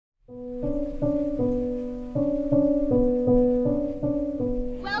Welcome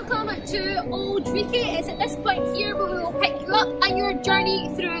to Old Reekie. It's at this point here where we will pick you up and your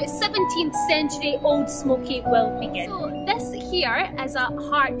journey through 17th century Old Smoky will begin. So this here is a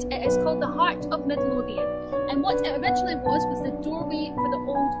heart. It is called the Heart of Midlothian, and what it originally was the doorway for the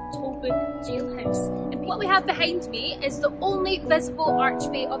old Tolbooth jailhouse. And what we have behind me is the only visible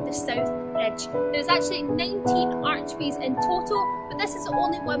archway of the South Bridge. There's actually 19 archways in total, but this is the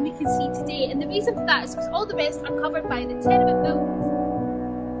only one we can see today, and the reason for that is because all the rest are covered by the tenement buildings.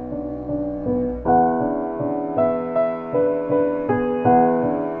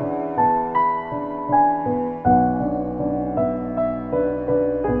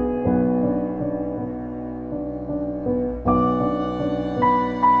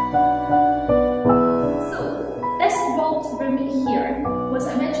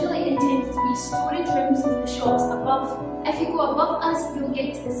 Storage rooms of the shops above. If you go above us, you'll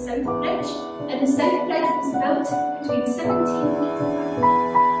get to the South Bridge, and the South Bridge was built between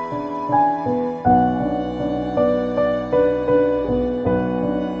 1785